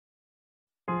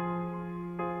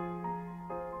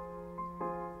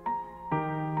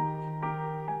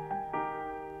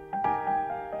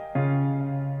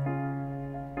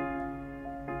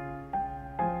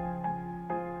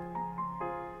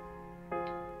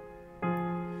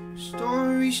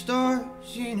Story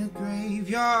starts in a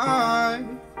graveyard.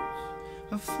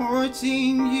 A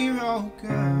 14-year-old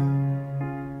girl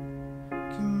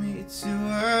committed suicide.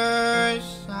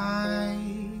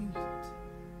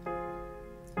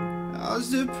 As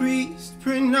the priest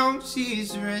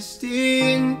pronounces rest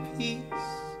in peace,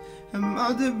 her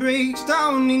mother breaks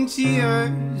down in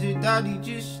tears. Her daddy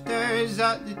just stares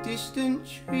at the distant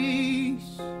trees.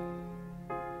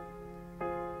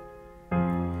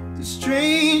 The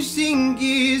strange thing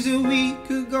is, a week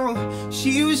ago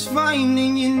she was fine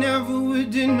and you never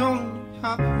would have known it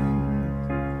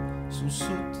happened so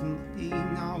suddenly.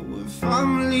 Now her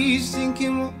family's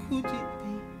thinking, what could it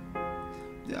be?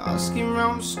 They're asking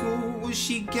round school, was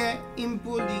she getting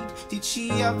bullied? Did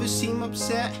she ever seem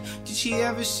upset? Did she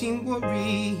ever seem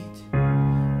worried?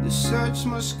 The search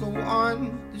must go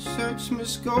on, the search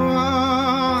must go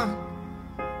on.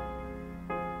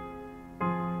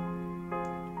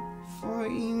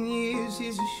 14 years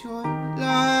is a short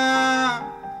life.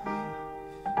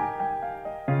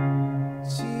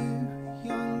 Too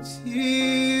young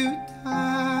to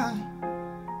die.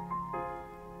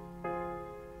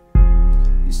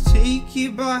 Let's take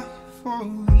it back 4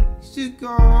 weeks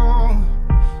ago.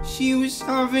 She was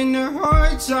having a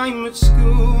hard time at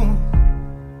school.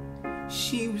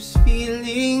 She was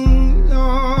feeling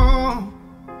low,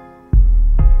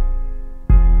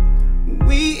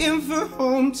 waiting for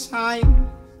home time,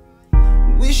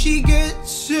 where she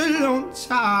gets alone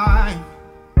time,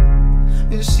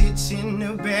 and sits in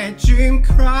the bedroom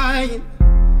crying,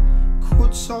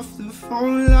 cuts off the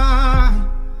phone line,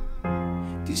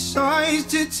 decides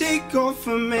to take off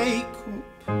her makeup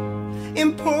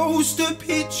and post a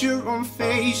picture on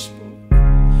Facebook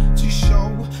to show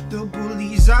the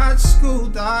bullies at school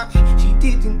that she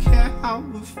didn't care how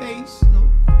her face looked.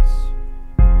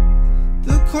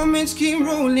 The comments came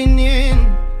rolling in.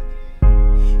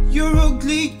 You're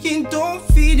ugly and don't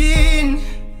fit in.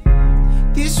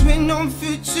 This went on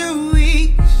for 2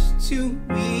 weeks. 2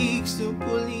 weeks, the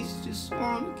bullies just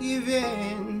won't give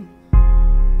in.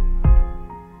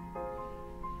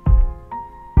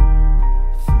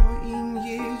 14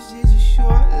 years is a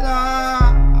short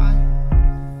life.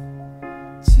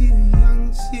 Too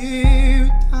young to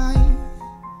die.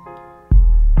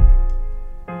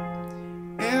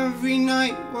 Every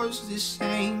night was the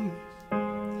same,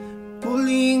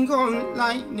 bullying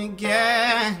online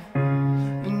again,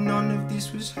 and none of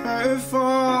this was her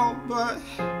fault, but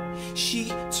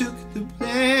she took the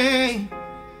blame.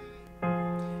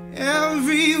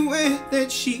 Everywhere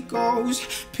that she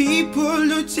goes,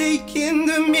 people are taking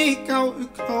the make out her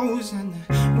clothes, and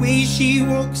the way she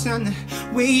walks and the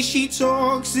way she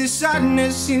talks, the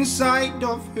sadness inside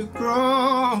of her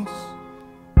grows.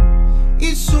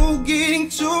 It's all getting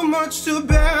too much to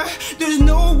bear. There's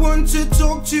no one to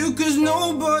talk to, cause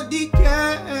nobody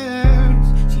cares.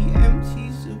 She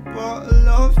empties a bottle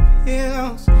of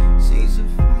pills